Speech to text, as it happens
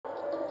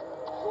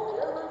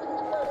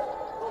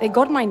They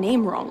got my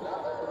name wrong.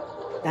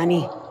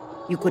 Danny,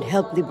 you could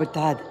help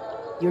Libertad.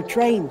 You're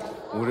trained.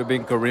 Would have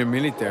been career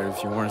military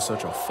if you weren't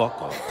such a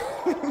fuck-up.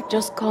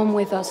 Just come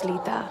with us,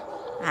 Lita.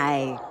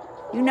 Aye.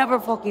 You never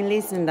fucking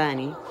listen,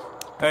 Danny.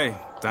 Hey,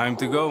 time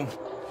to go.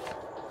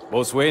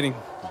 Boat's waiting.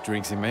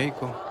 Drinks in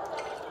Mexico.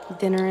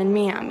 Dinner in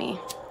Miami.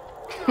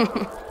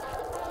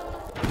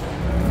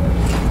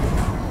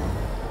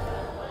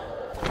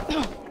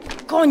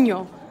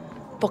 Coño!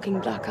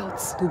 Fucking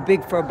blackouts. Too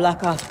big for a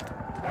blackout.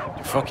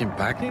 You fucking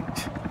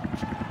package?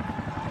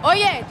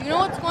 Oye, do you know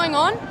what's going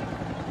on?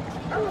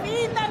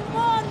 Draftees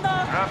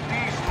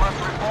must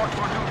report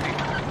for duty.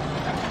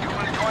 You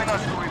will join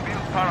us to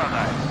rebuild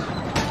paradise.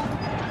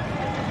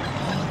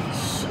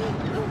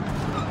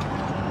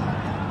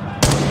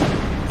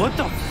 What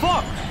the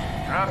fuck?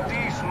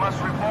 Draftees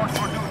must report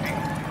for duty.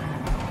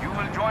 You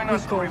will join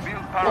us to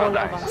rebuild All of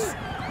paradise. us.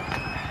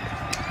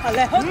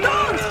 Alejo,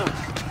 down!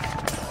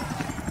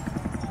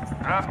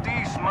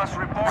 Draftees must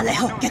report for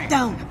Alejo, duty. get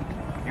down!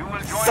 You will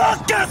join us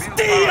to rebuild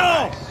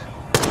paradise.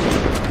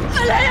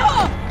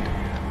 Alejo!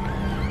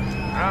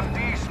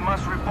 Draftees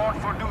must report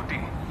for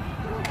duty.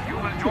 You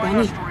will join Danny,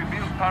 us to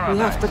rebuild paradise. we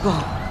have to go.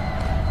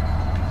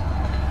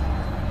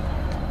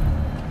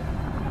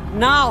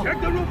 Now!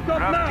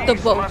 Draftees The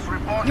boat. must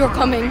report You're for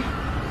coming. duty.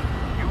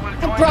 You will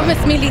join Promise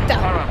us to me, rebuild Lita.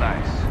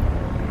 Paradise.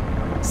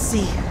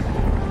 See.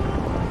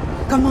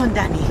 Come on,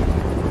 Danny.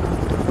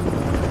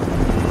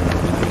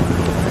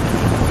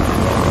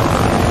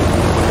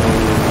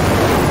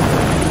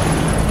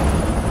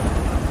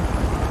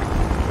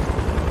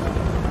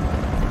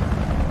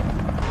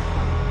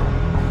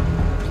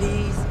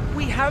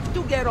 We have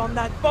to get on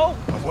that boat!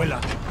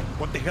 Abuela,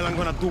 what the hell I'm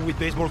gonna do with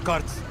baseball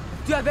cards?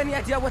 Do you have any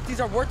idea what these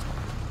are worth?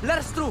 Let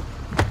us through!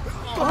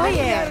 Oh,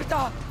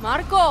 yeah.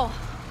 Marco!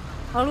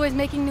 Always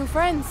making new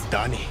friends.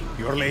 Danny,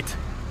 you're late.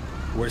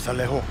 Where's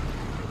Alejo?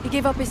 He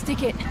gave up his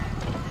ticket.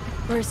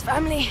 For his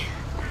family.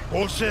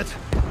 Bullshit!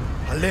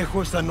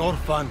 Alejo is an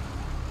orphan.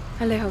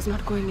 Alejo's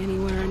not going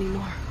anywhere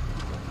anymore.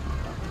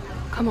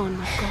 Come on,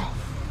 Marco.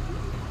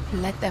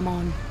 Let them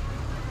on.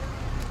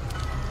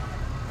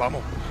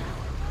 Vamos.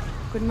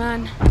 Good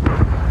man.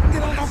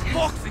 Get on the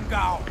boxing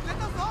gown!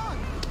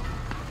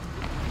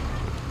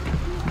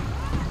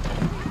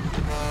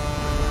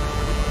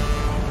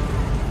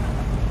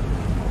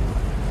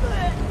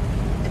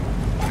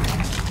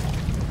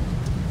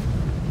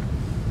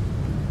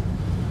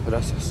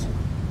 Gracias.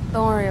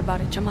 Don't worry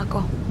about it,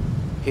 chamaco.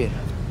 Here.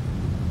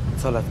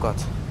 That's all I've got.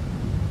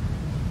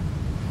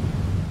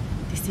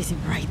 This isn't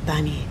right,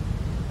 Danny.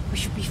 We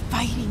should be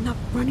fighting, not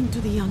running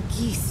to the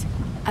Yankees.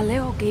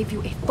 Alejo gave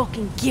you a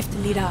fucking gift,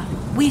 Lira.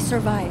 We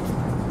survived.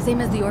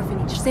 Same as the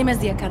orphanage, same as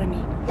the academy.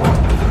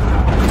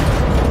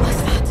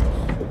 What's that?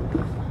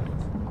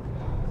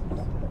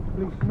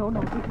 Please, no,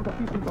 this is a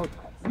fishing boat.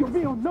 Dios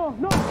mío, no!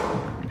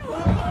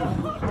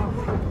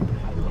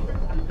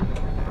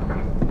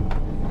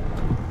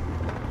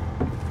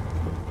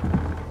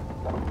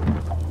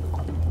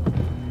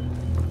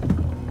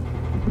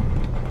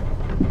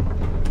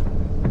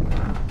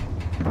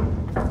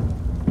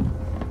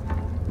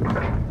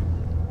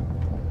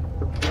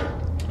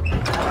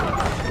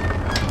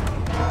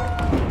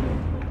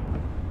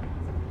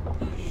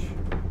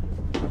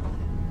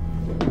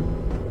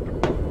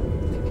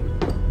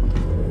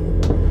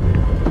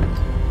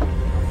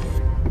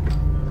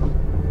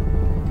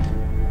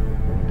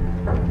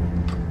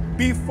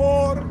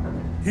 Before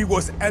he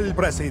was El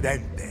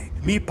Presidente,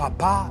 mi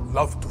papa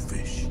loved to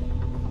fish.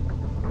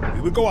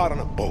 We would go out on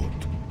a boat,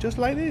 just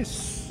like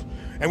this,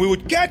 and we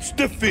would catch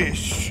the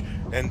fish,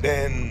 and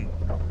then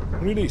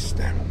release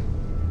them.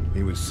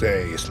 He would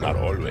say, it's not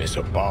always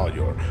about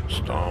your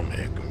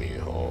stomach,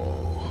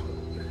 mijo.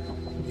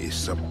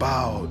 It's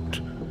about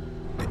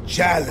the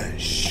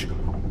challenge.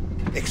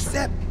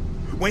 Except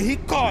when he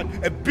caught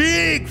a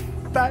big,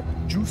 fat,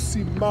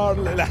 juicy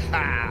marlin,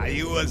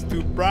 he was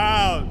too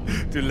proud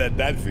to let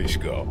that fish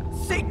go.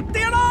 Say,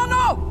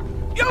 Tirano!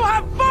 You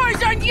have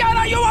poisoned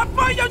Yara! You have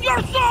poisoned your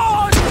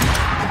soul!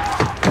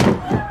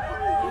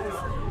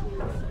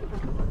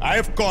 I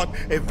have caught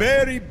a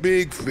very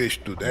big fish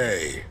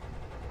today.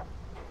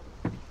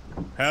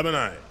 Haven't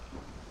I,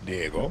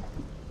 Diego?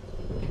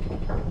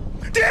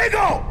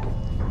 Diego!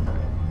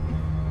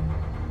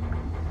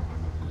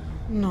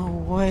 No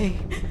way.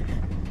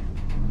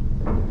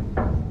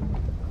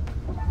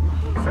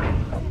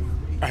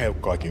 I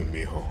have caught you,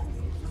 mijo.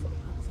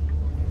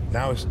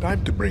 Now it's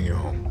time to bring you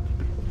home.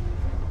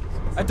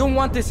 I don't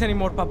want this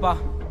anymore, Papa.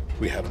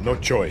 We have no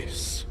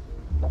choice.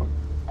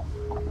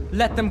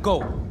 Let them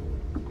go.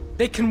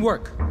 They can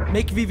work.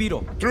 Make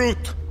Viviro.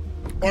 Truth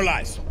or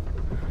lies?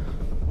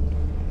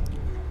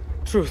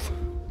 Truth.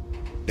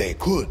 They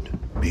could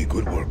be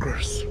good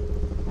workers.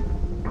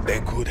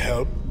 They could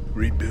help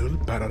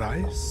rebuild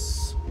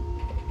paradise.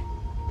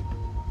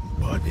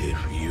 But if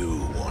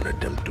you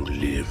wanted them to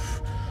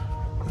live,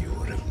 you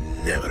would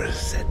have never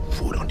set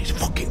foot on this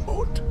fucking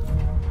boat.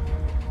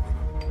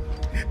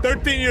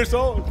 13 years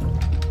old.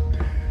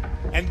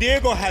 And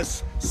Diego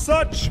has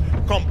such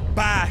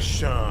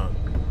compassion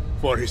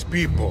for his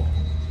people.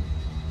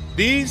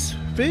 These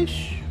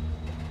fish,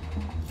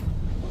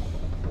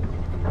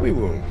 we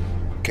will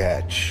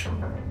catch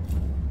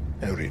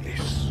and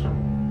release.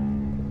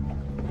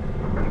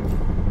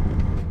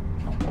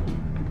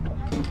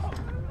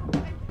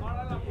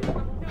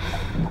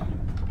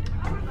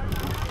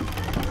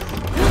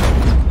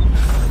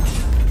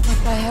 What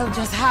the hell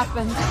just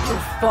happened? We're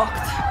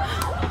fucked.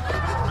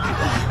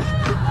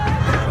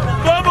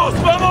 Vamos,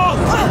 vamos!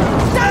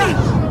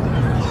 Danny!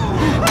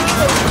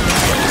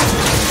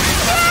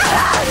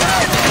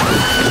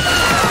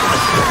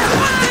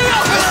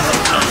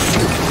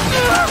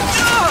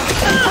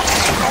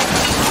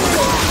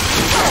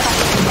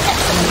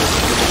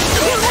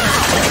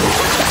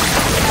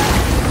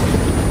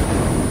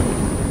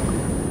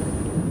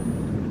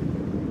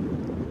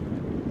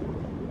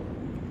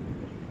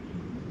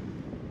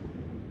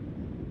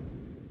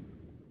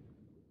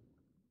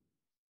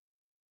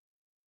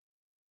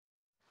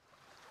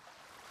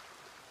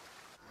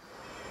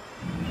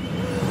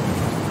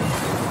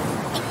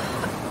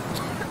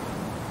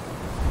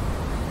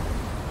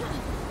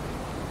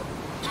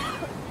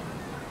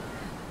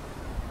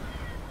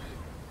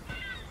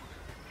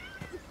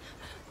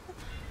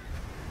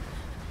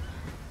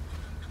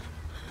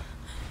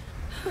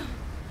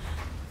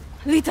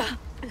 Lita!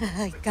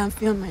 I can't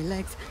feel my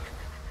legs.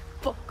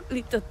 Fuck,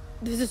 Lita.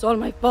 This is all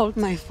my fault.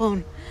 My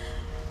phone.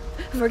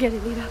 Forget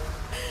it, Lita.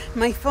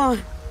 My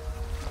phone.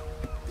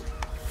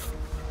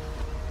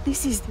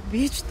 This is the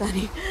beach,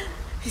 Danny.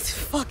 It's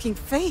fucking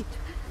fate.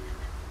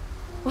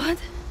 What?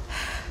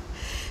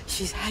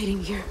 She's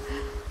hiding here.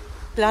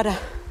 Clara,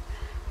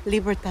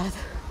 Libertad,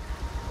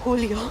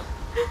 Julio.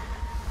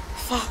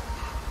 Fuck,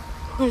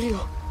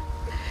 Julio.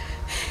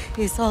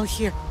 It's all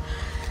here.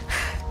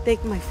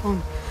 Take my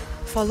phone.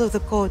 Follow the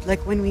code like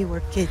when we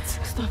were kids.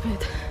 Stop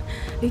it.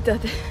 Lita,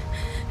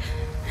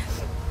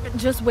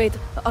 just wait.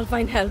 I'll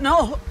find help.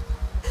 No!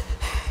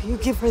 You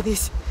give her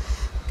this.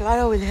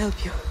 Clara will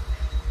help you.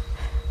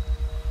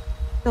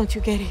 Don't you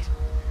get it?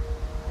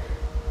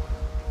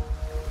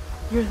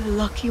 You're the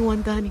lucky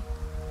one, Danny.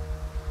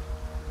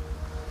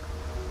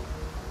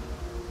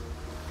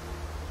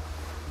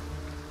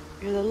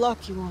 You're the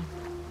lucky one.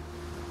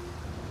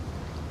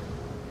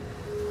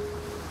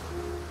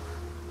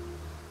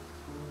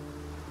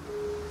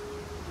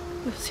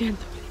 Lo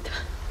siento, Lita.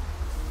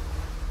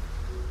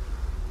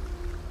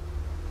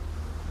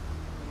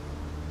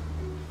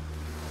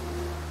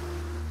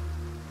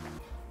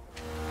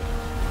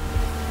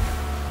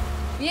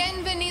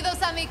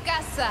 Bienvenidos a mi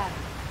casa.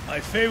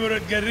 My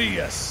favorite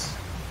guerrillas.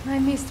 I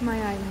missed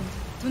my island.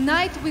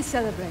 Tonight we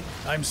celebrate.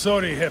 I'm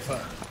sorry, Jefa.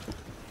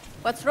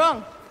 What's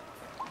wrong?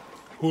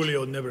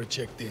 Julio never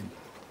checked in.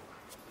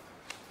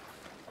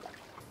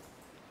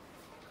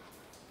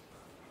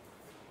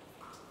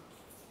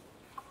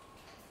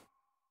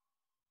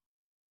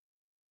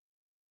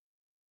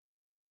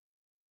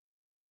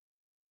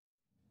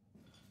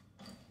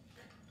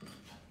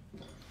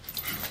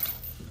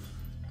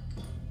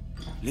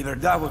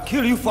 Libertad will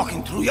kill you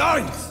fucking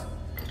Trujans!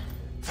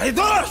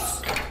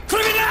 Traidores!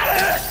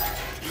 Criminales!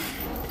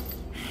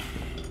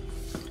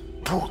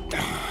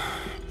 Puta.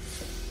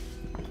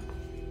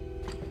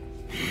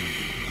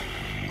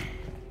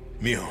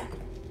 Mio,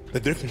 the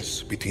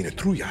difference between a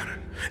true Yaren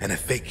and a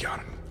fake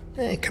Yaren,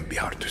 it can be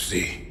hard to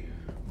see,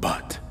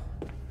 but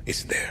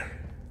it's there.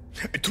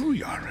 A true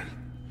Yaren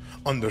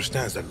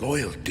understands that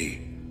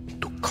loyalty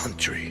to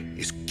country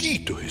is key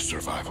to his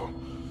survival.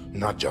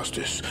 Not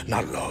justice,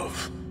 not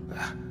love,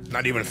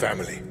 not even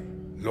family.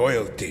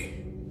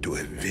 Loyalty to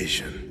a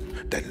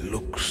vision that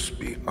looks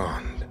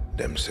beyond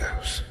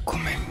themselves.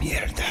 Come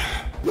mierda.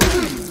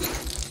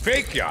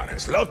 Fake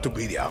Yarens love to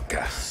be the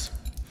outcasts.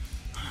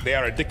 They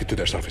are addicted to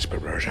their selfish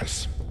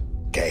perversions.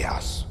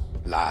 Chaos,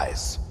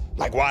 lies,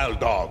 like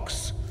wild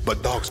dogs.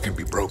 But dogs can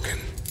be broken.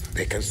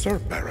 They can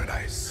serve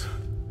paradise.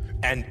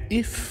 And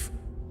if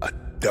a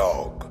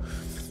dog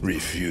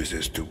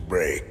refuses to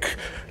break,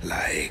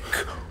 like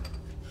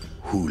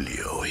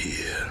Julio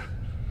here,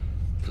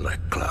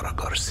 like Clara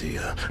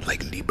Garcia,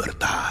 like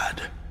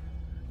Libertad,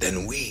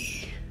 then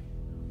we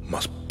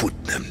must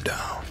put them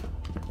down.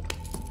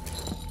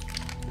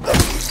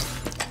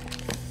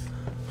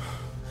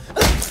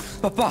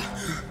 Papa!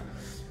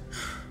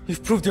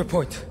 You've proved your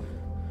point.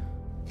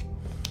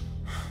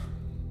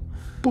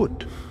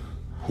 Put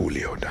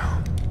Julio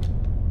down.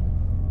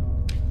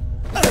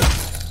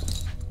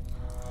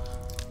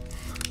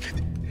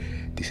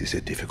 This is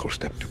a difficult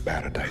step to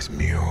paradise,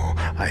 Mio.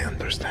 I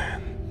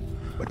understand.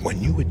 But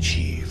when you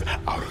achieve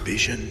our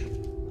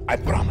vision, I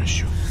promise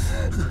you,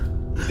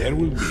 there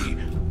will be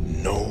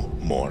no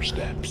more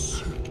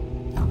steps.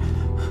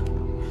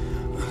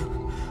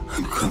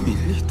 I'm coming,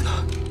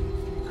 Lita.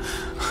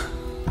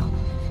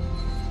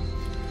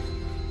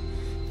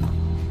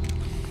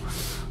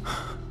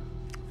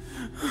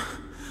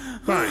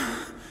 Fine.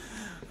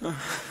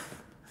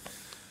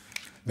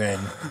 Then,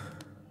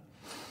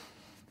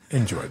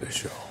 enjoy the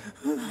show.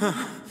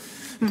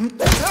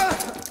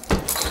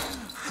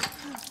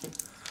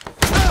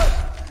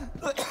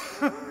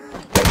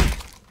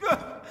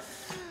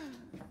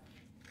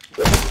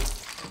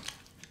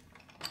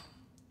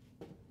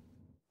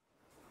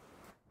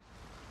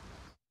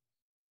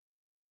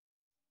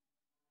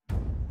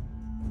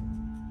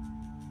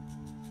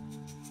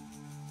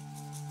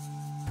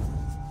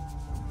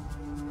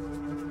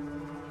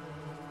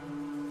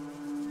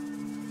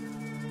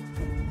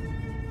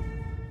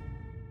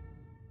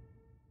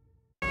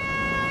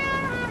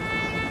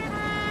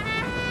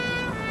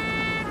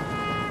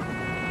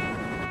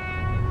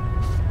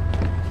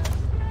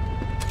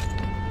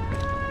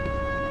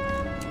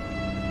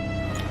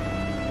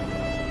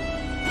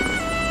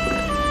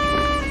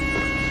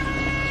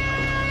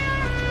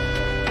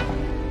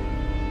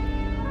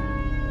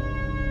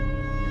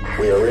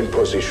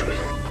 position.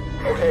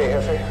 Okay,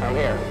 Jefe, I'm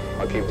here.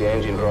 I'll keep the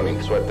engine running.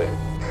 Suerte.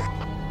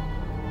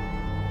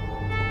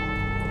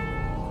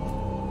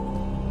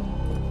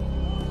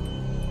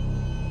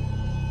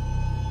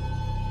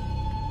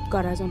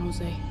 Got eyes on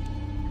Jose.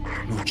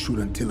 Don't shoot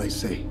until I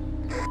say.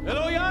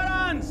 Hello,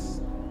 Yarans!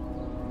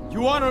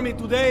 You honor me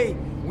today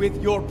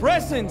with your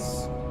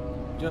presence,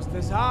 just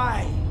as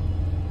I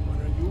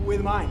honor you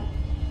with mine.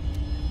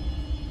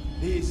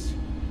 These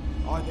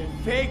are the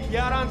fake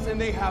Yarans,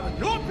 and they have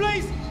no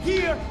place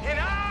here in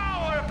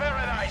our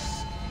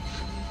paradise!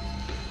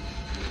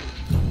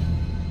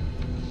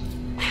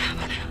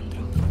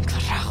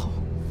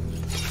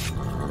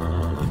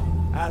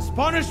 As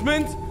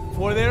punishment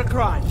for their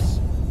crimes,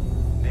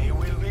 they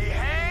will be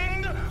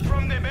hanged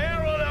from the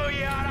barrel of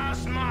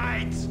Yara's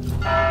might!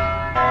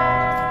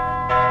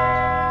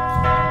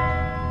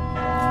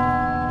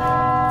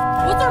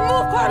 What's our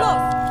move,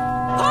 Carlos?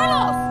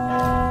 Carlos!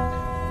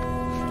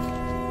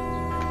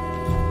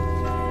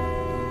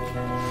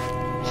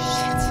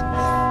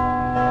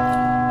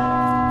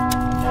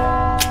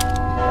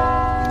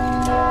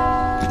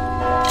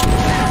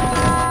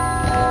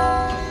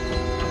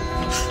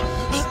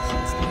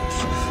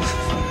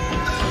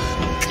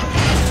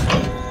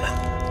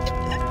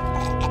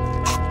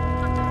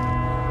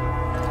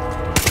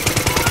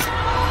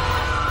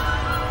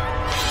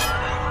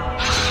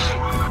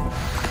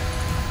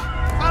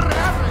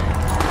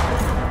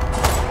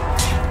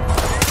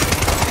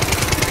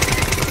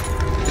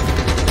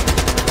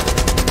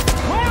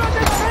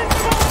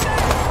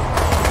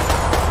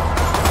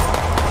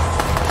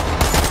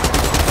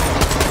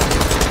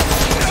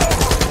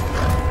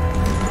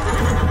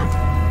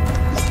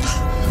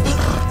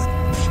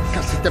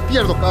 Te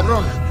pierdo,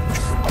 cabrón.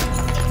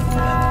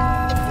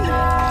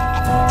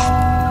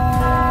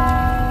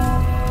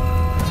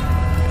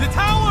 The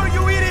tower,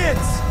 you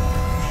idiots!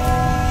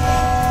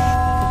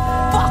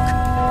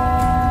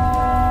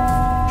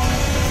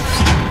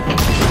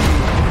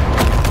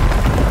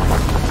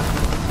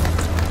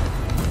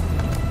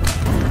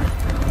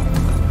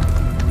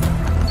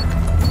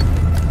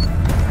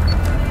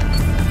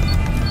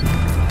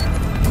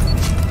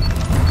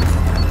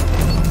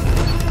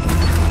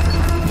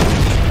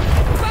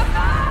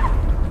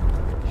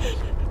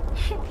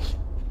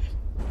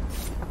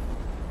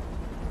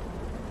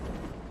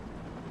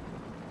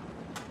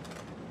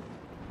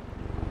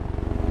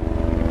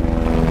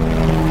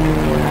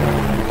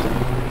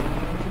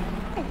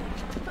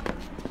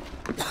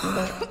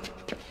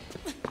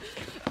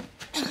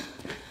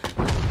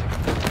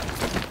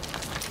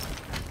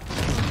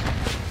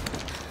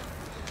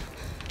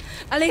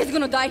 Ale is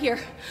gonna die here.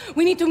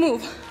 We need to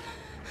move.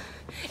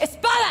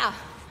 Espada!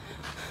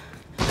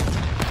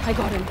 I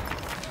got him.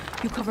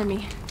 You cover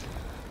me.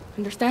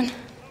 Understand?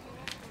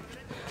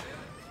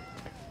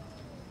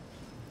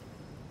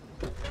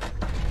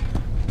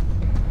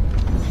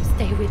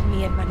 Stay with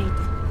me,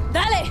 hermanito.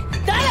 Dale!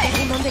 Dale!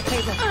 ¿Dónde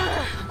queda?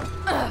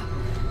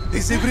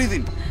 Is he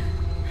breathing?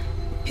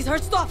 His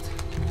heart stopped.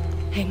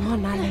 Hang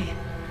on, Ale.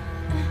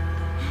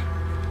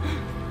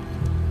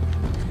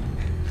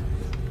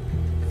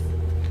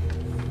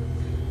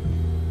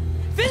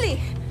 Philly!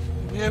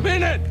 A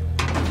minute!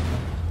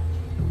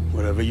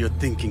 Whatever you're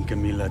thinking,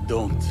 Camila,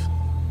 don't.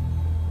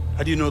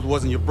 How do you know it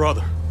wasn't your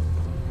brother?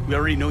 We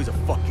already know he's a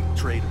fucking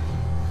traitor.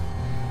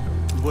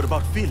 And what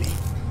about Philly?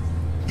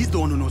 He's the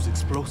one who knows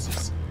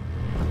explosives.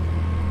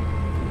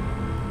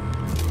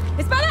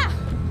 Espada!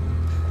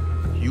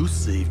 You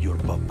saved your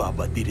papa,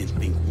 but didn't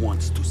think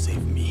once to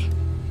save me.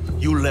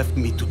 You left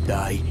me to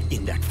die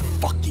in that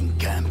fucking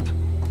camp.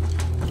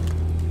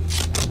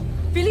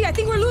 Philly, I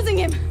think we're losing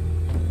him.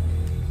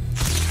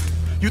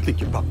 You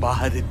think your papa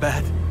had it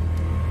bad?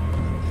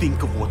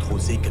 Think of what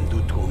Jose can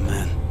do to a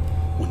man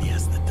when he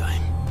has the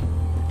time.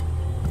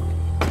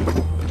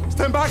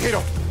 Stand back,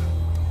 Hiro!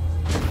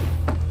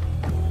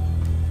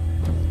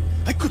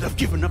 I could have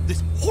given up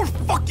this whole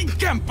fucking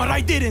camp, but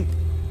I didn't!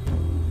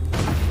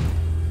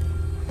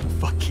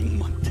 Fucking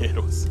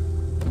Monteros.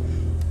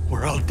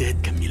 We're all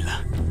dead,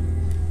 Camila.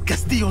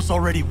 Castillo's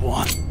already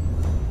won.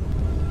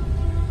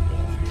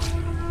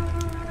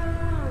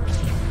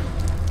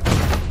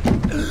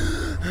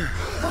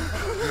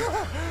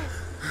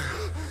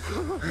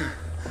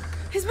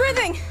 He's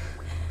breathing!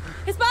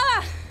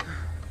 Espada!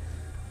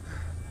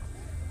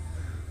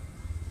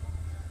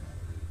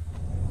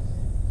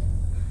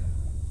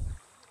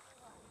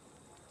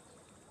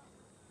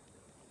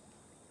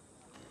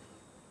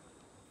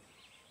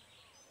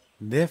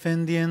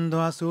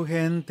 Defendiendo a su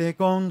gente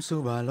con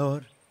su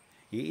valor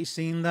y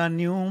sin dar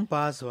ni un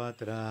paso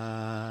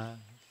atrás.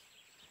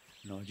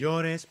 No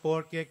llores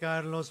porque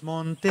Carlos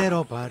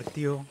Montero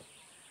partió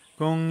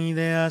con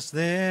ideas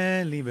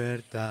de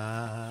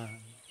libertad.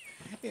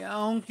 Y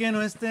aunque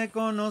no esté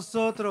con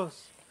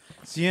nosotros,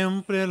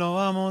 siempre lo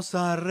vamos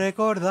a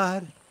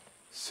recordar,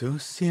 su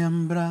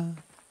siembra.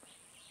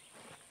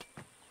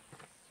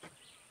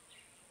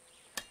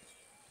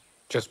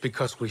 Just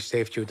because we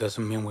saved you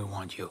doesn't mean we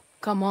want you.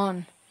 Come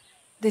on.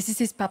 This is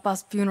his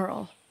papa's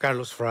funeral.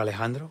 Carlos for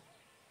Alejandro?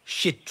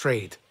 Shit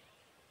trade.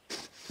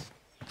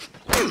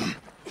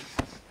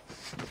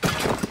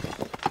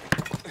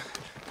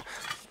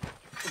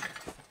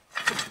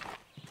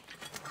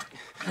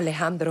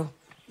 Alejandro.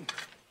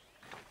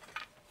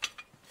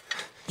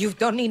 You've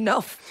done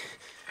enough.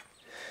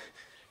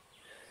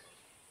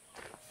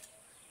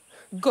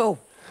 Go.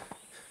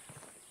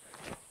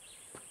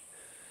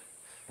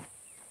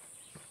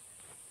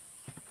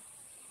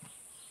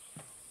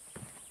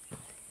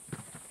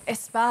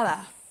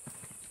 Espada.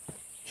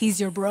 He's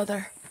your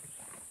brother.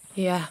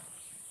 Yeah,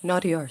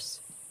 not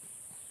yours.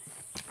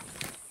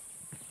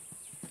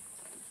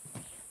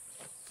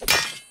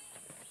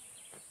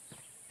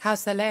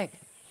 How's the leg?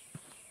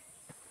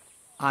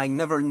 I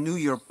never knew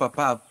your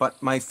papa,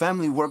 but my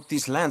family worked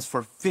these lands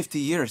for 50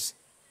 years.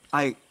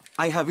 I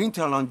have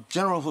intel on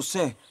General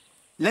Jose.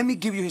 Let me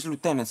give you his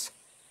lieutenants.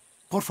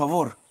 Por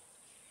favor.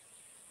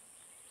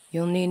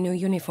 You'll need new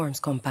uniforms,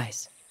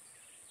 compais.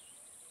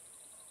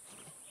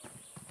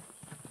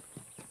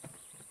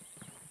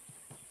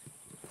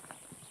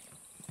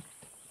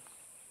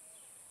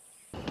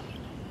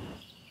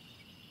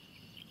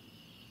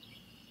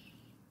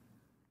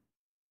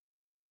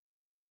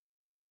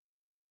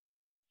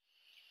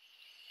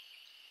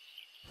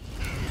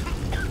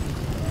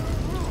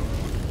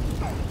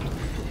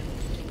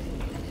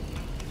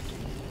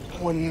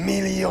 $1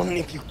 million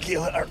if you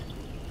kill her.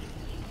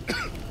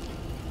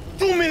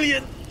 2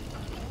 million!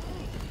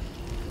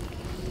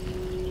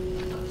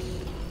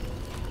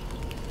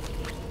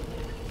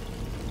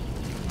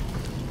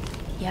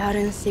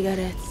 Yaren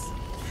cigarettes.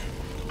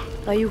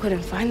 Thought you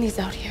couldn't find these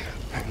out here.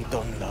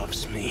 Anton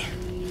loves me.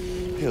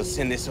 He'll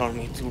send his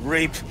army to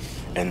rape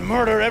and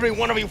murder every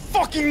one of you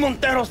fucking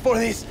Monteros for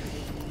this!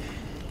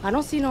 I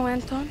don't see no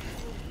Anton.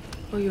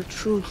 Or your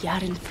true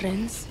Yaren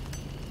friends.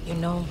 You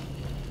know,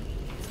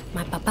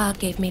 my papa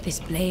gave me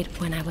this blade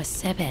when I was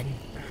 7.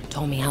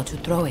 Told me how to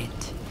throw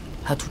it,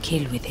 how to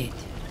kill with it.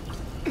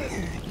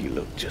 You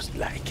look just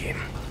like him.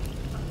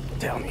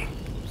 Tell me,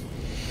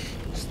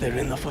 is there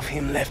enough of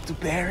him left to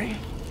bury?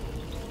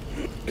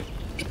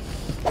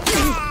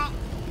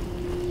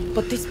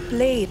 But this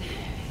blade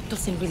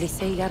doesn't really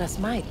say Yara's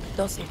might,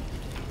 does it?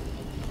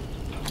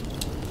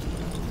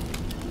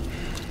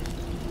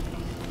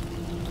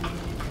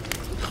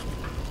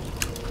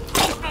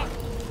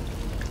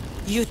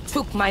 You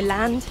took my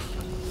land.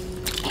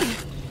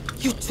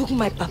 You took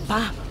my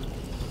papa.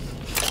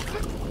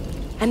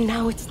 And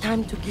now it's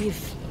time to give.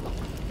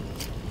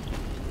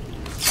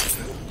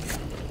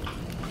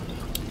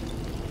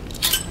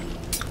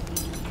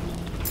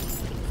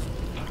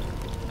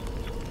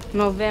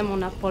 Nos vemos,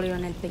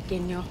 Napoleón el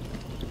Pequeño.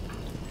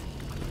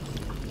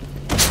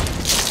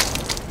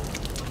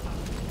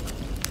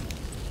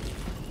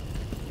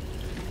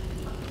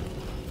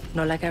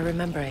 Not like I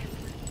remember it.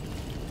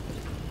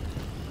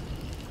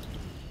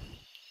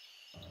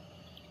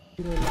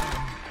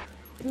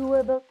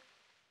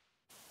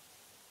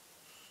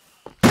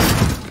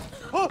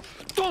 Oh,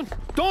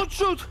 don't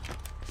shoot!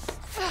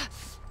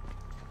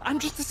 I'm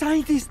just a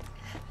scientist.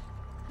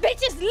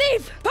 Bitches,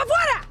 leave! Pa'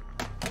 fuera!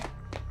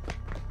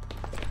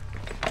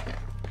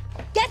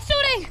 Get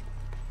shooting!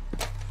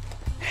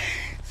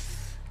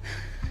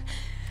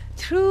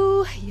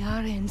 True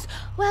Yarens,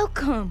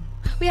 welcome.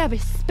 We have a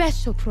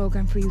special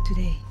program for you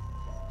today.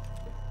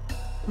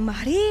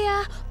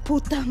 Maria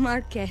Puta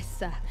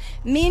Marquesa,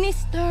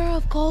 Minister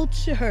of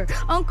Culture,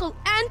 Uncle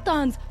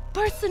Anton's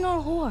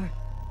personal whore.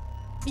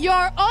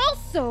 You're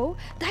also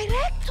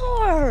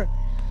director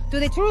to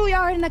the True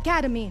Yaren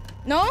Academy,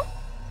 no?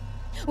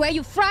 Where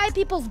you fry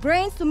people's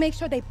brains to make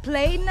sure they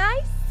play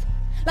nice?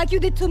 Like you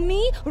did to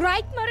me,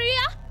 right,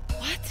 Maria?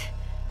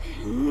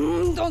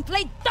 What? Don't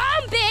play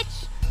dumb,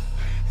 bitch!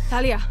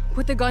 Talia,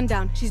 put the gun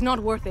down. She's not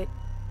worth it.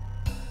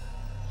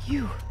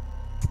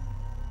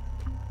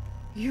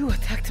 You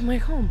attacked my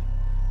home.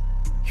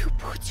 You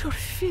put your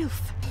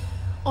filth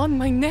on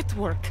my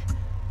network.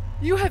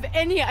 You have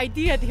any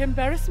idea the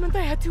embarrassment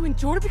I had to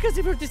endure because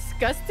of your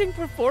disgusting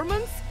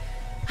performance?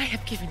 I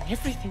have given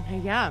everything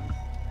I am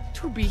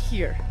to be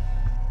here.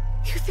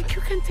 You think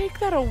you can take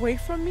that away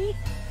from me?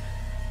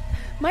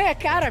 My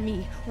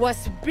academy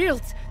was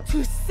built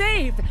to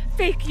save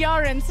fake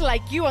Yarens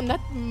like you and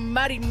that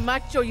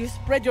marimacho you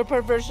spread your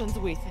perversions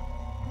with.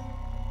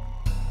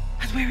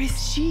 And where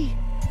is she?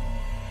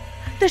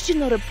 Does she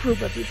not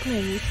approve of you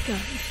playing with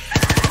guns?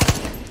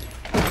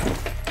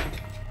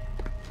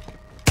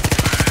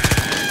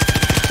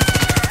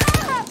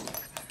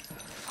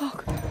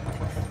 Fuck.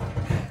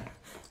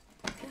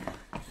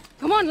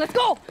 Come on, let's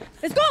go!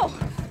 Let's go!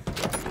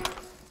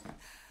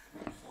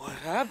 What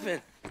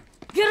happened?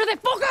 Get her the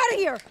fuck out of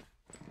here!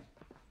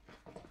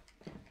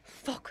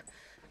 Fuck.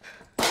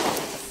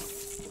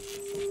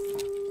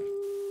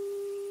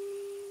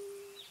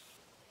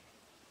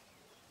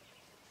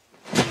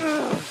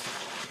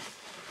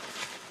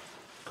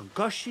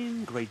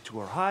 Concussion, grade 2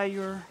 or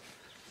higher,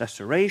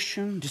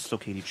 laceration,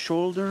 dislocated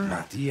shoulder.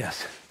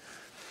 Matias.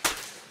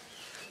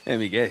 Let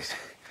me guess.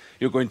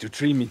 You're going to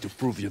treat me to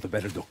prove you're the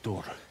better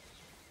doctor.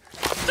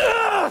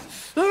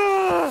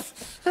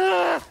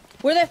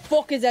 Where the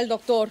fuck is El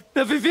Doctor?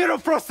 The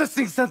Viviro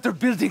Processing Center,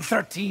 Building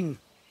 13.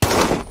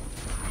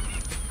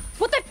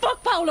 What the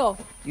fuck, Paulo!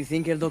 You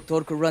think El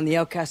Doctor could run the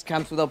outcast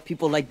camps without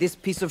people like this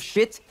piece of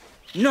shit?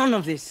 None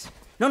of this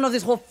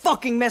whole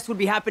fucking mess would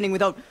be happening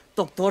without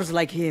doctors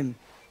like him.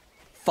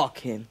 Fuck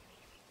him.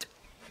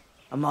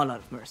 I'm all out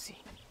of mercy.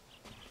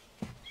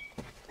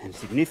 And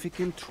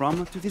significant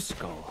trauma to the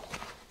skull.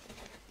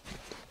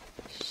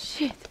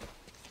 Shit.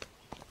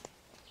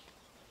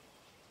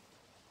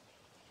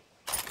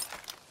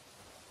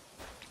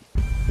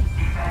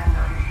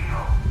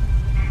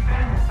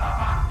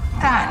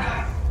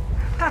 Danny,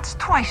 that's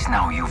twice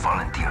now you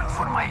volunteered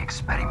for my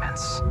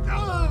experiments.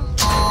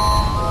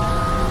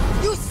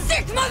 You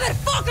sick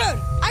motherfucker!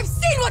 I've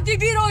seen what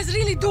Viviro is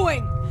really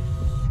doing!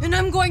 And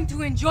I'm going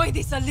to enjoy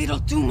this a little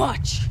too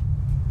much.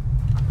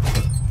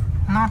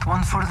 Not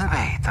one for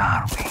debate,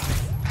 are we?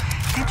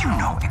 Did you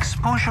know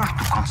exposure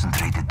to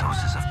concentrated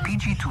doses of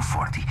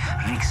PG-240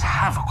 wreaks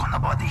havoc on the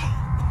body?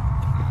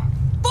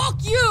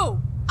 Fuck you!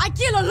 I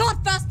kill a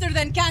lot faster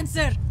than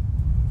cancer!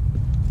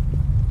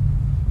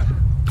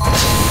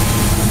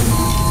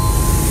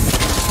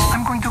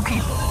 I'm going to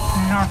keep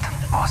not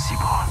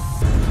possible.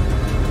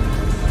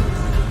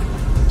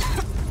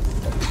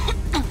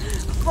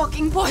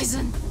 Fucking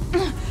poison!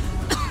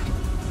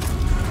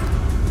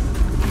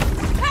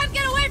 Can't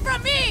get away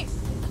from me!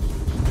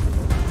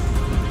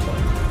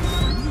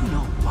 You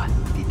know what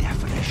the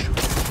definition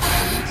is?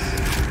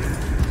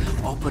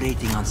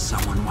 Operating on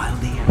someone while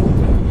they're...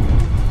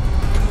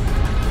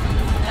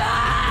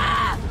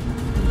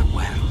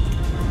 Well,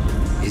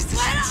 is the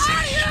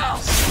sensation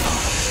of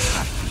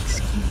trapping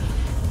skin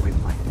with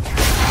my...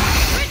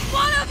 Which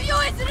one of you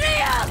is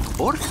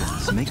real?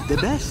 Orphans make the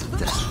best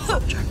test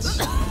subjects.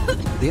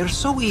 They are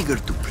so eager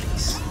to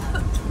please.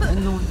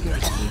 And no one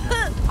cares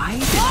either. I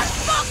You're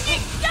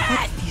fucking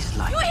dead! these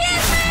lights. You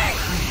hear me?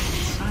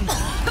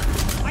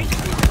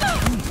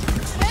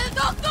 El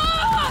Doctor!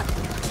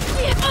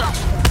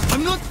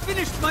 I'm not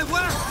finished my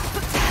work!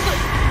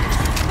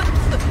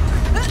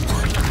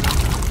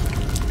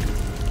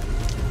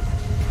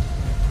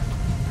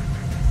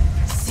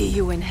 See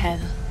you in hell.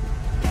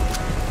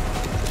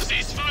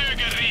 Ceasefire,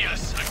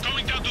 guerrillas! I'm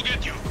coming down to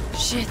get you!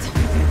 Shit.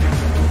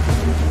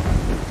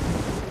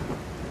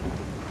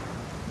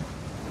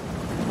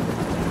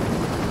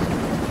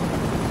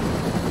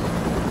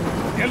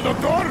 El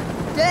Doctor?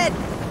 Dead!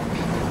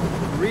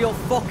 Real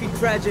fucking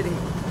tragedy.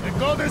 The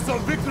goddess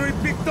of victory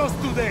picked us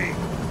today.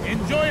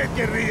 Enjoy it,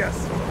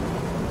 guerrillas.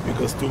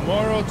 Because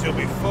tomorrow you'll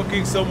be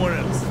fucking somewhere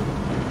else.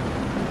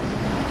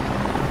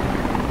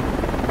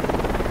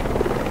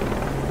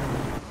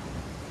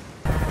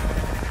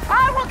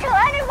 I will kill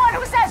anyone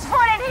who sets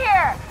foot in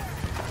here!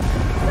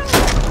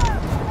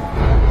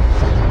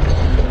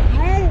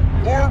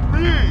 You or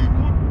me?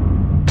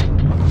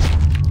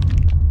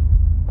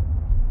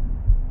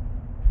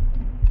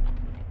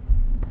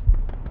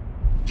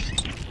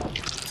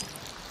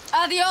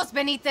 Adios,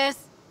 Benitez.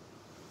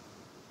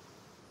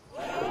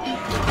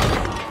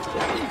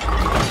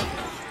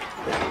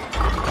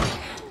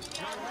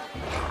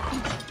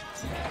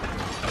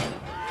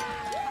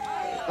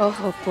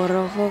 Ojo por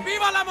ojo.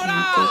 ¡Viva la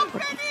moral!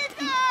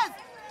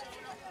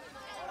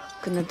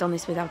 Couldn't have done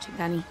this without you,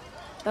 Danny.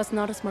 That's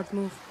not a smart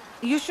move.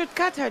 You should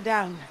cut her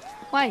down.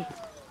 Why?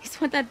 It's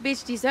what that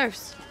bitch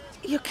deserves.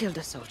 You killed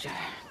a soldier.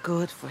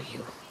 Good for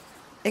you.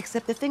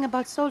 Except the thing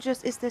about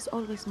soldiers is there's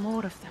always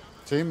more of them.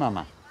 See,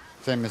 Mama.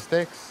 Same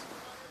mistakes.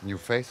 New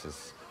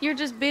faces. You're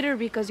just bitter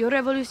because your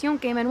revolution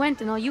came and went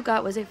and all you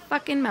got was a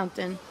fucking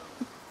mountain.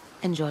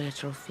 Enjoy your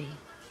trophy.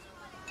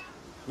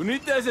 Who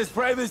needs his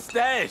private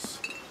stash?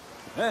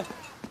 Huh?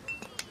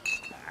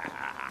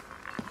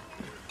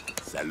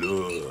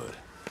 Salud.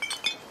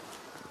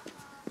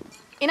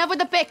 Enough with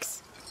the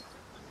pics.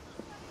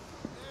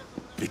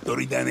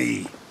 Victory,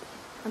 Danny.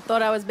 I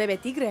thought I was Bebe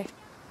Tigre.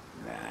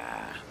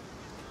 Nah.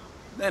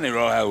 Danny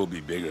Roja will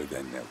be bigger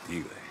than El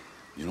Tigre.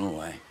 You know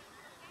why?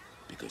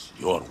 Because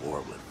your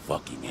war will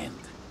fucking end.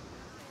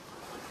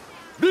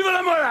 Viva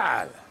la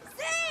moral!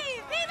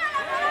 Sí, viva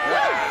la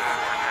moral!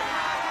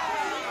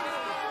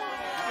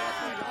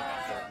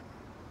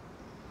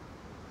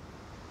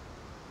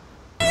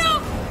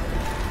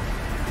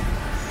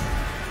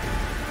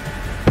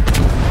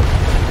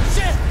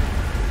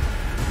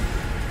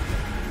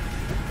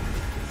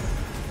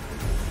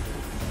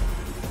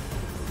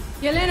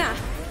 Yelena,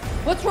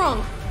 what's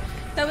wrong?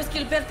 That was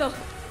Gilberto.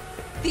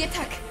 The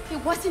attack,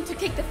 it wasn't to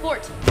take the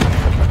fort.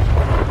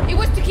 It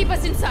was to keep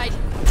us inside.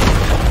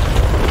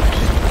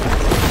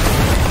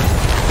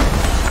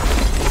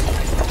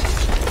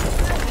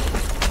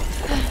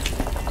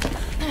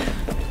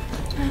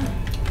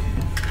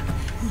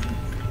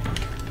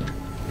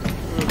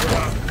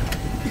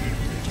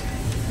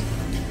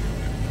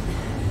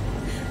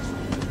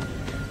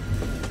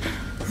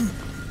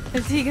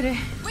 El Tigre.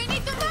 We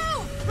need to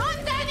move!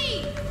 Run,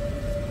 Danny!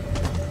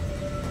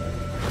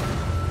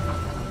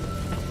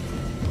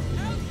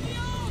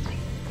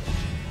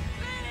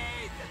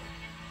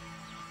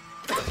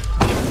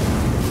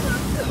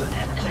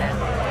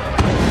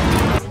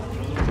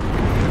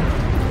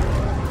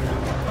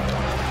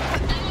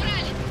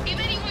 If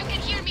anyone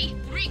can hear me,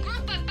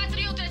 regroup at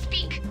Patriotas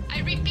Peak. I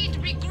repeat,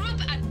 regroup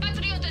at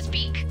Patriotas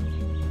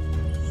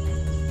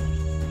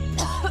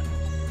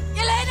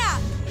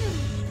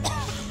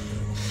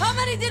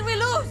many did we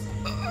lose?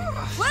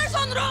 Where's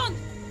Honron?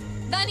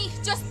 Danny,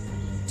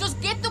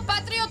 just get to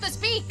Patrio to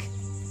speak.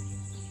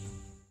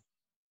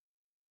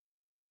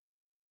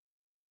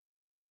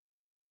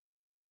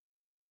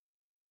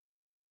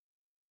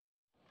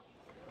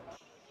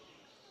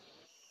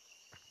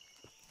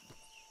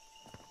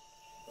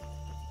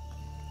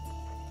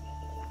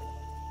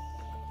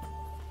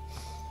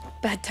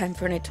 Bad time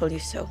for when I told you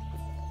so.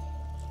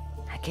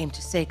 I came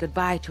to say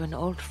goodbye to an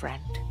old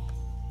friend.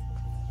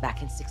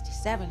 Back in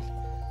 '67,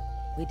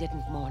 we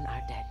didn't mourn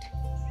our dead.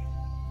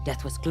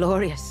 Death was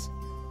glorious.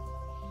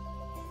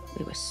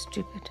 We were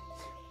stupid.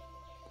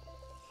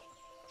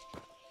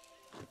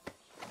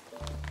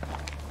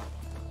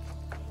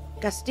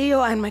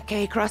 Castillo and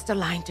McKay crossed the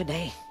line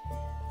today.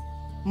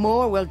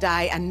 More will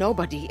die and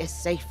nobody is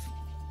safe.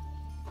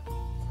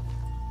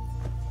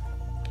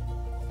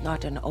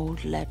 Not an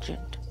old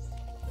legend.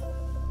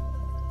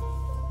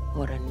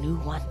 Or a new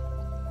one.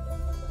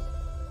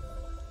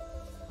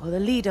 Or the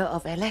leader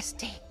of El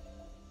Este.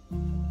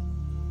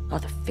 Or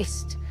the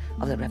fist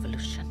of the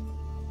revolution.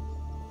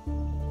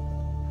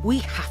 We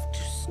have to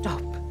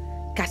stop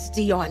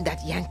Castillo and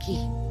that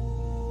Yankee.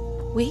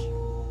 We?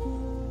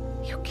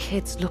 You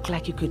kids look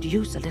like you could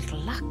use a little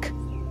luck.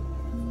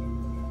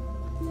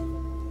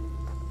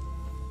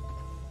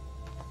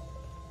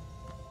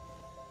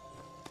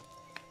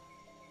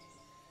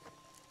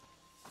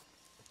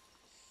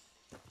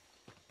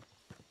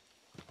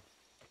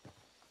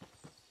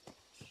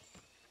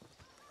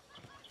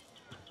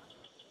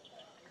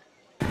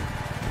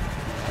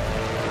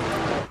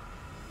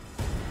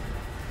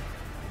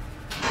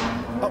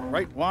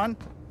 Right, Juan?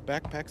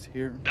 Backpack's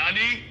here.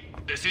 Danny,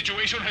 the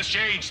situation has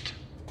changed.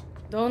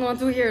 Don't want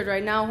to hear it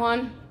right now,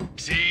 Juan.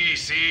 See,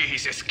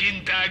 he's a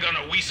skin tag on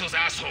a weasel's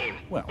asshole.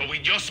 Well. But we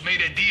just made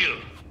a deal.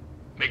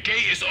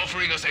 McKay is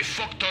offering us a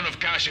fuck ton of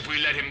cash if we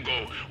let him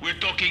go. We're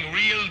talking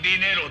real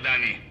dinero,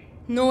 Danny.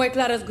 No way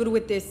Clara's good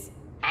with this.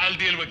 I'll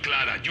deal with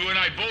Clara. You and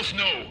I both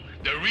know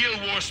the real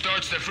war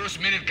starts the first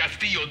minute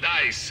Castillo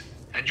dies.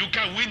 And you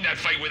can't win that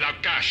fight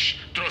without cash.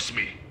 Trust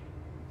me.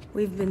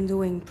 We've been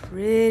doing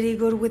pretty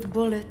good with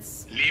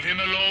bullets. Leave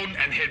him alone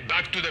and head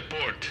back to the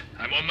port.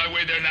 I'm on my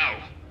way there now.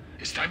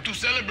 It's time to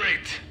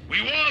celebrate.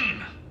 We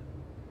won!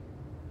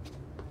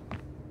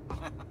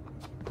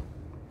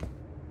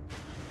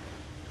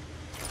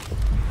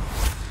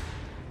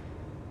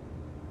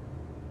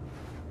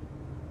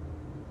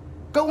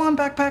 Go on,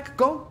 Backpack.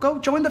 Go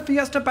join the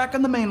fiesta back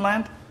on the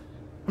mainland.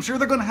 I'm sure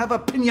they're gonna have a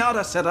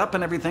piñata set up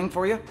and everything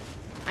for you.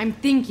 I'm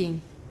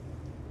thinking.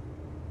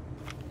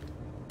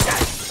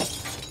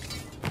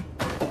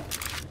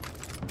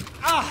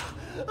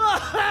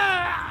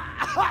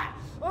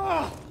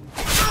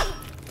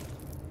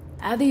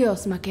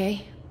 Adios,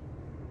 McKay.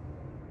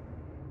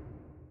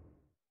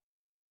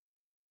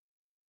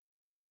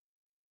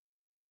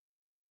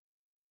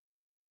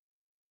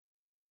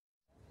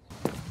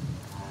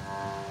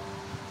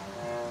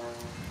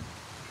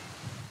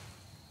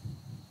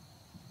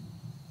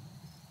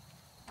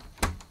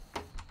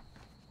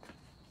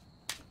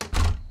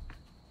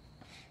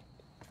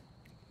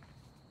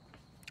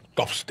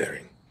 Stop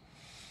staring.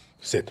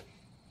 Sit.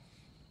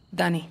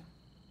 Danny,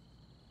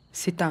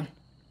 sit down.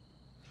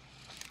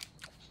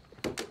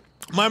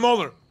 My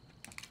mother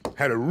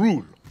had a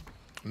rule.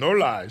 No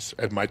lies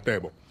at my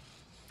table.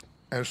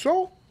 And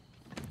so,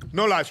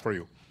 no lies for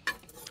you.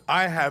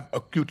 I have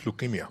acute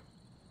leukemia.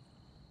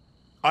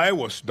 I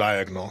was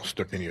diagnosed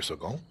 13 years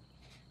ago,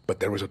 but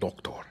there was a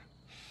doctor.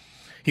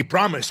 He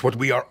promised what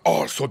we are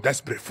all so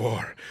desperate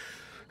for.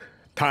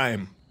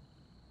 Time.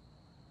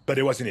 But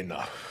it wasn't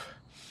enough.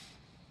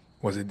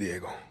 Was it,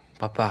 Diego?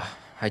 Papa,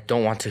 I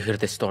don't want to hear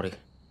this story.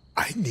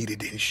 I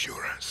needed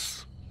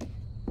insurance.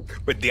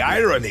 But the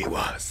irony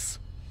was,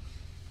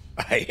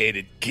 I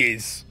hated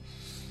kids.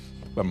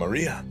 But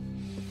Maria,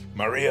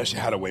 she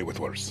had a way with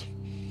worse.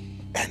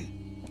 And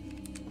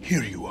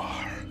here you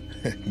are,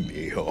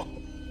 Mio.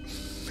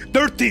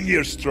 13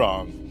 years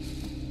strong.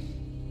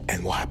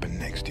 And what happened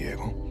next,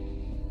 Diego?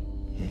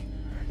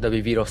 The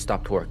Viviro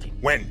stopped working.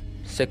 When?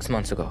 6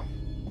 months ago.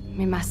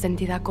 Mi más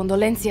sentida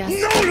condolencias.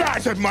 No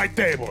lies at my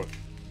table!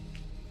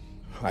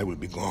 I will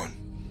be gone.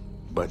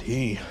 But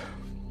he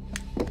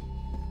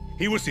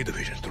will see the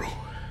vision through.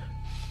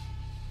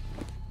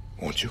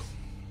 Won't you?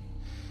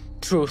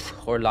 Truth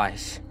or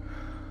lies?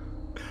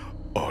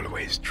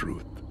 Always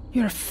truth.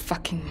 You're a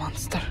fucking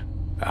monster.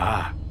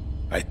 Ah,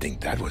 I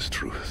think that was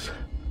truth.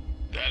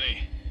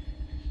 Danny,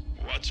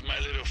 watch my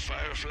little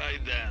firefly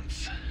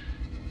dance.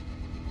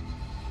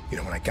 You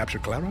know, when I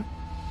captured Clara,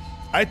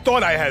 I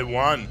thought I had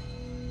won.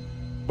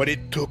 But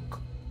it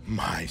took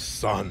my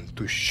son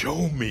to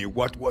show me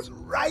what was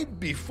right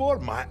before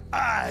my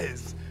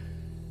eyes.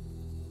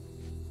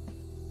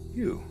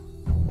 You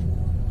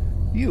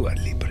are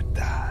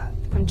Libertad.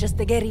 I'm just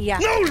a guerrilla.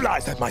 No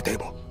lies at my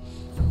table.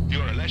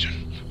 You're a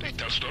legend. They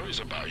tell stories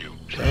about you.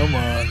 Come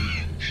on.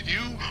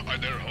 You are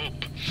their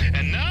hope.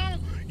 And now,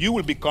 you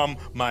will become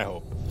my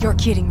hope. You're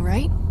kidding,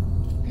 right?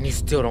 And you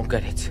still don't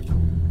get it.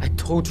 I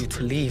told you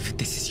to leave.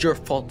 This is your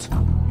fault.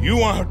 You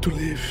want her to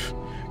live.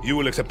 You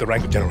will accept the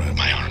rank of general.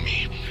 My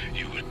army.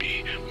 You will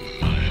be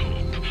my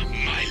hope,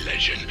 my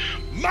legend.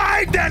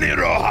 My Danny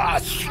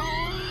Rojas!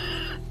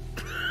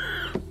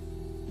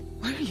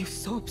 Why are you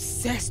so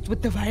obsessed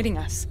with dividing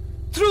us?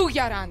 True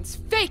Yarans,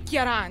 fake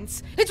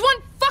Yarans. It's one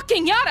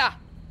fucking Yara!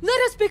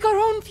 Let us pick our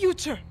own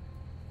future.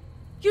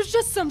 You're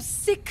just some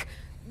sick,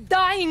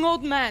 dying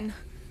old man.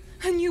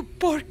 And you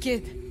poor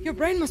kid. Your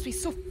brain must be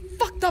so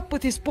fucked up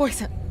with his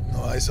poison.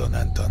 No eyes on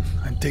Anton.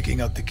 I'm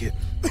taking out the kid.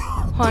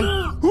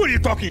 Juan. Who are you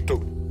talking to?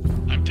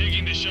 I'm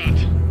taking the shot.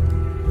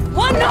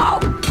 Juan, no!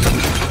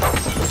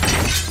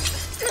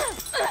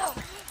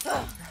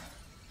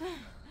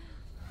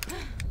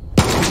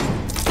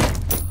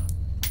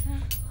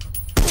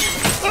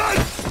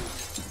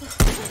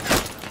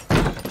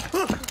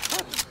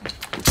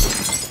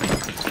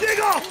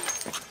 Diego!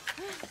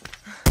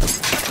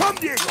 Come,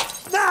 Diego!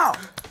 Now!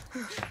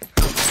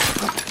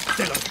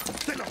 Stay low!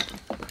 Stay low!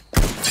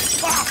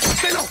 Ah!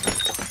 Stay low!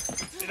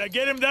 Did I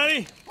get him,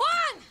 Danny?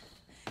 Juan!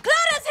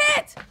 Clara's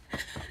hit!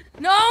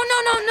 No!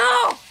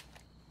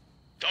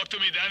 Talk to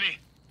me, Danny.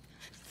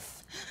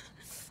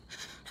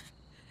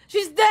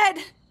 She's dead!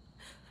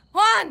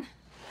 Juan!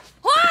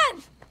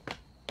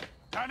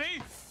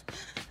 Danny?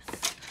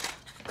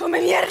 ¡Come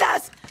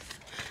mierdas!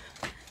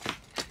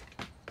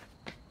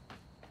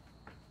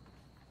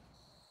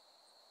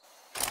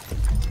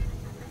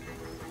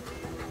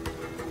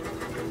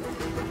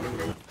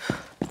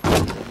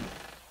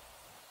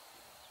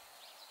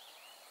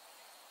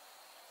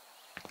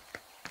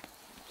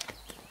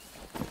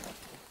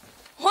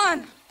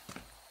 Juan!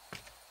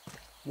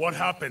 What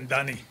happened,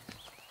 Danny?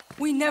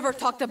 We never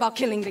talked about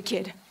killing the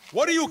kid.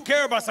 What do you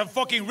care about some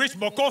fucking rich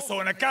mocoso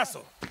in a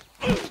castle?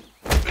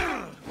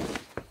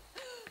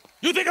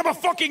 You think I'm a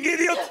fucking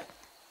idiot?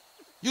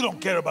 You don't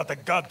care about the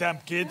goddamn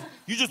kid.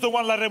 You just don't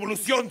want La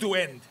Revolucion to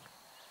end.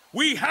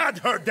 We had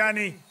her,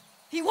 Danny.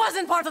 He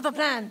wasn't part of the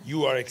plan.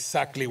 You are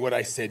exactly what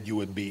I said you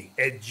would be.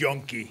 A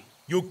junkie.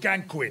 You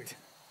can't quit.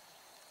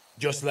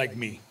 Just like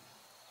me.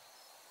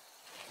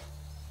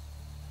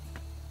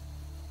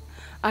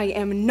 I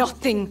am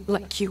nothing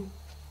like you.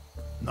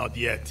 Not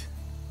yet.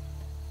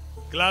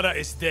 Clara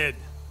is dead.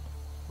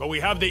 But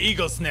we have the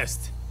Eagle's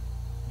Nest.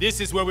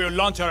 This is where we'll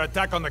launch our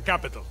attack on the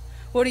capital.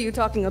 What are you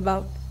talking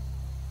about?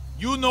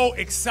 You know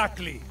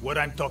exactly what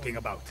I'm talking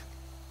about.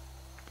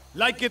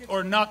 Like it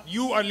or not,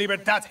 you are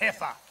Libertad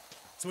Jefa.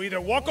 So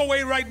either walk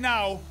away right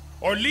now,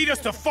 or lead us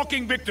to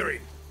fucking victory.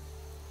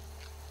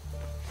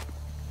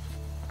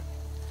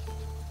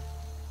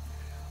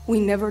 We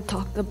never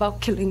talked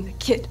about killing the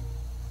kid.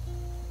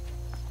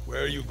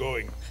 Where are you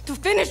going? To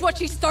finish what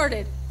she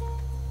started.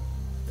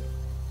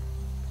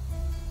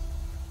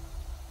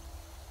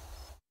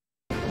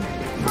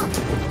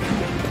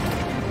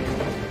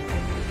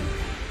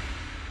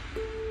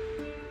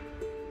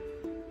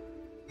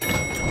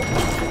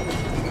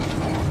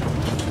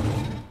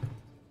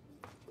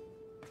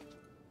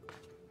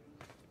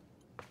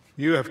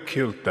 You have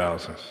killed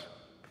thousands,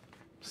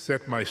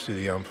 set my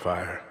city on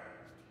fire,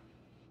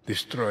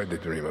 destroyed the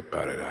dream of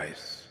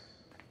paradise.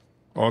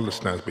 All that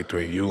stands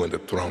between you and the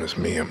throne is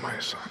me and my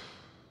son.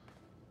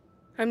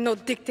 I'm no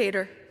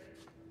dictator.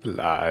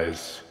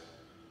 Lies.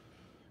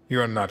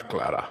 You are not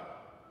Clara.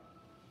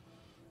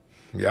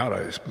 Yara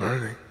is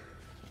burning,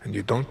 and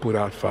you don't put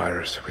out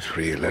fires with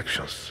free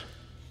elections.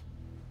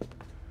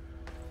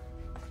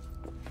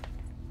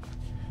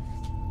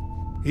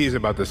 He's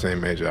about the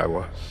same age I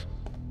was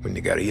when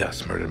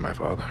Nigarias murdered my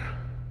father.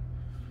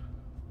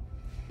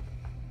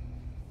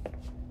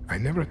 I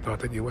never thought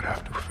that you would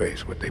have to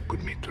face what they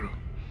put me through.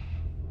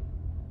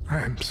 I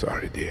am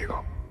sorry,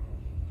 Diego.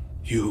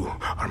 You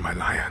are my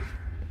lion.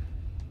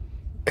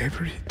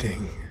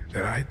 Everything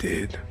that I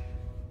did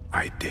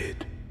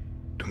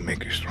to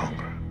make you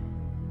stronger.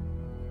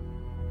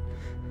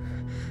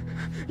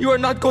 You are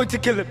not going to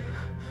kill him.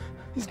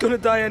 He's gonna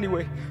die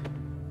anyway.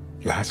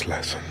 Last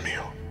lesson,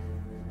 Mio.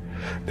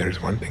 There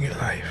is one thing in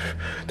life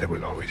that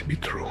will always be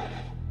true.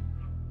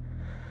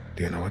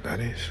 Do you know what that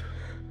is?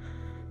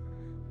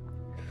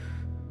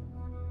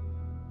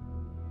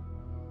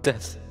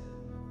 Death.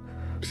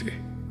 See.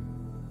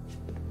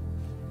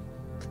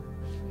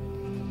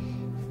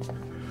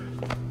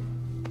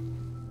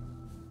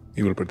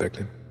 You will protect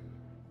him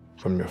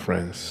from your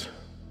friends,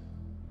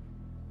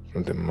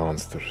 from the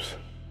monsters.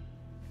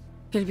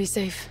 He'll be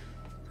safe.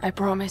 I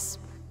promise.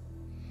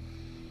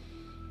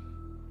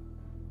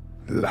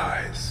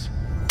 Lies.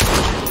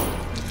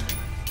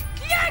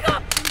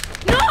 Diego!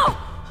 No!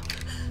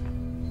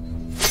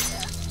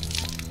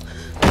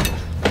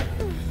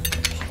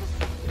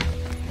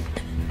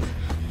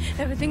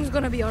 Everything's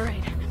gonna be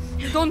alright.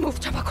 Don't move,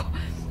 Chamaco.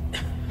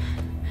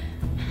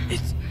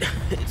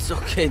 It's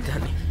okay,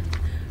 Danny.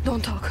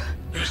 Don't talk.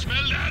 You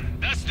smell that?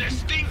 That's the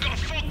stink of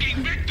fucking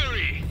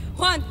victory!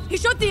 Juan, he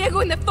shot Diego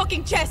in the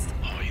fucking chest.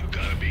 Oh, you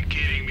gotta be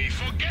kidding me.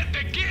 Forget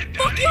the kid, Danny!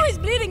 Fuck you, he's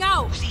bleeding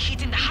out. Was he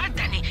hit in the heart,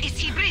 Danny? Is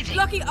he breathing?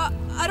 Lucky,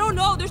 I don't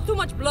know. There's too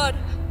much blood.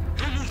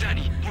 Don't move,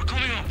 Danny. We're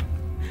coming up.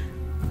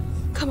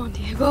 Come on,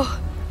 Diego.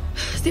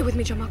 Stay with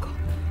me, Chamaco.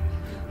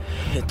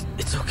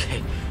 It's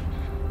okay.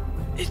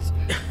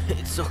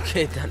 It's It's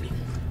okay, Danny.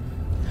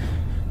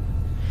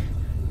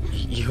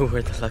 You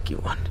were the lucky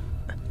one.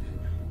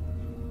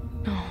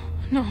 No,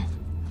 no.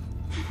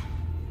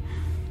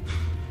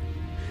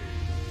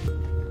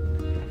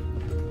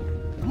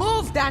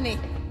 Move, Danny!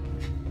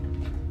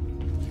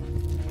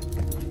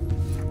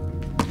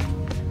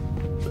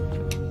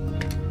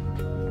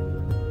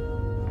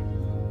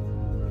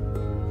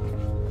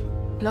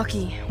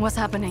 Lucky, what's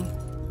happening?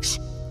 Shh.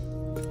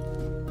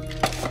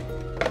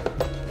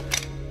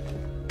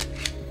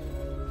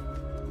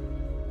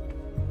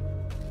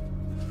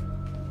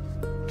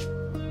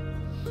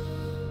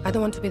 I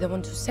don't want to be the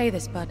one to say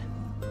this, but...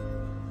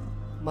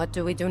 what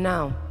do we do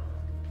now?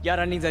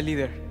 Yara needs a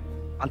leader,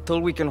 until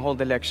we can hold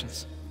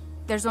elections.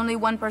 There's only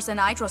one person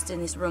I trust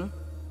in this room.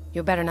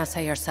 You better not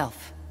say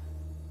yourself.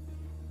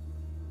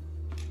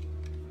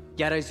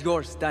 Yara is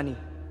yours, Danny.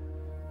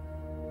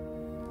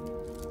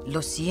 Lo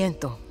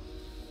siento.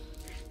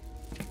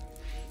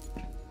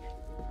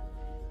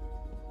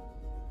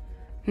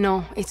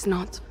 No, it's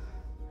not.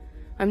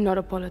 I'm not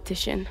a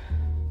politician.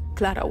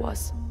 Clara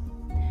was.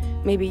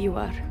 Maybe you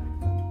are.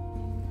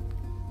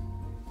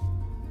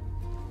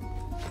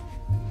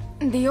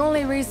 The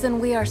only reason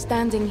we are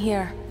standing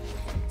here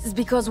is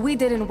because we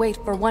didn't wait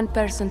for one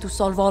person to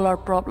solve all our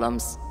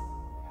problems.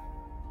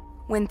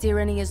 When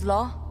tyranny is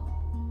law,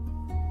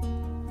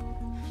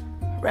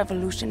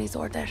 revolution is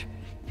order.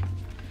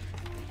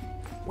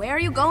 Where are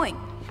you going?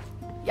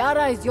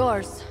 Yara is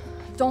yours.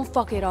 Don't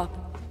fuck it up.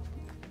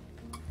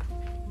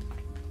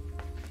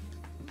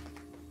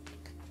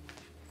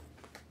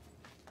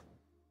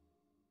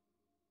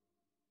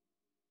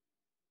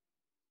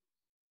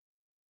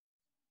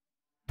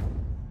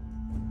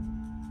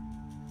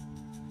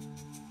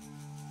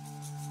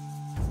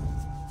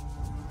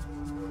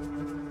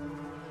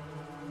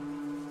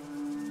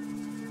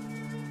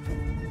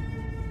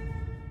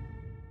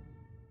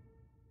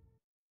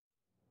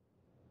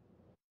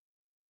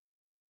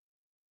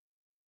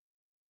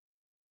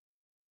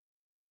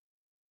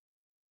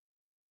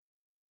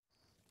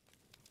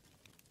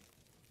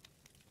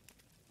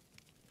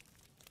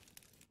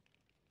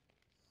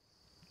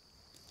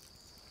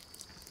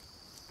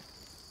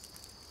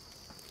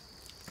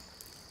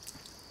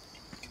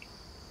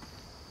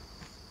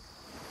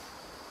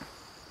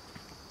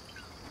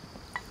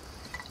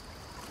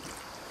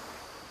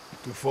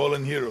 To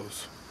fallen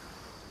heroes.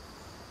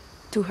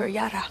 To her,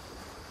 Yara.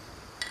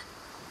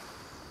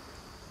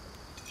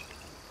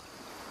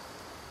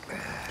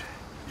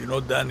 You know,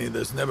 Danny,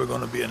 there's never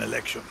gonna be an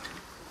election.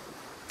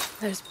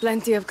 There's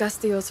plenty of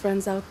Castillo's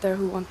friends out there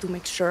who want to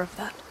make sure of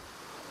that.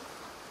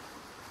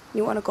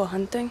 You want to go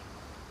hunting?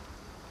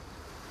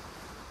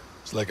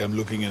 It's like I'm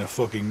looking in a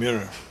fucking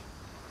mirror.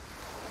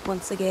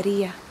 Once a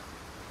guerrilla.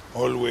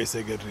 Always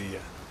a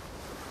guerrilla.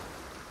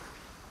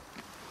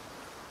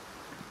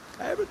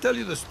 I ever tell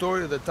you the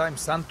story of the time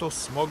Santos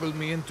smuggled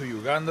me into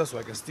Uganda so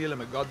I can steal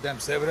him a goddamn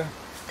zebra?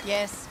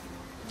 Yes.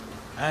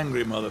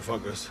 Angry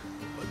motherfuckers.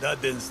 But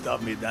that didn't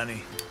stop me,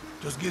 Danny.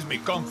 Just gives me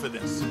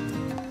confidence.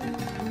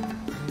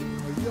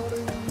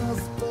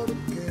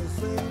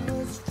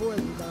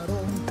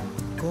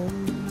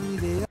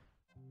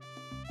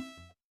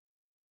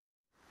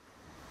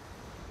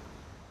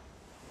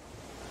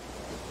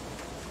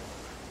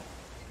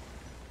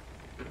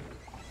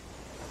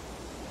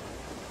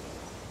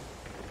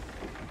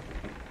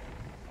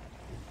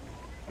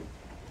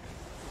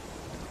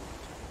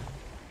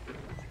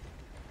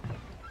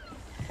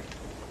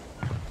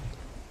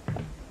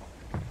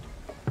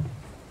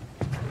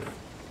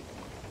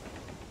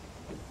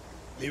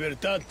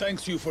 Libertad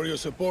thanks you for your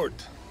support.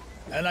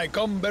 And I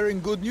come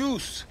bearing good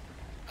news.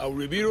 Our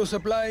Riviro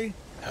supply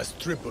has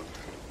tripled.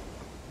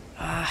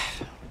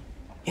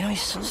 You know,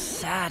 it's so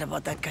sad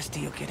about that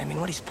Castillo kid. I mean,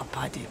 what his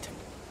papa did.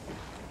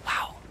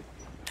 Wow,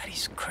 that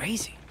is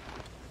crazy.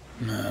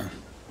 Nah,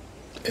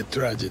 a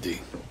tragedy.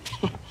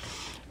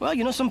 Well,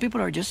 you know, some people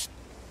are just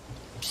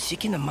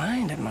sick in the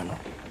mind, hermano.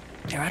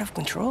 They're out of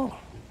control.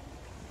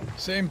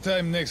 Same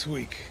time next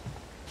week.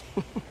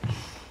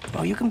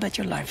 Oh, you can bet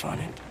your life on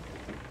it.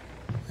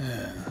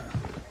 Yeah.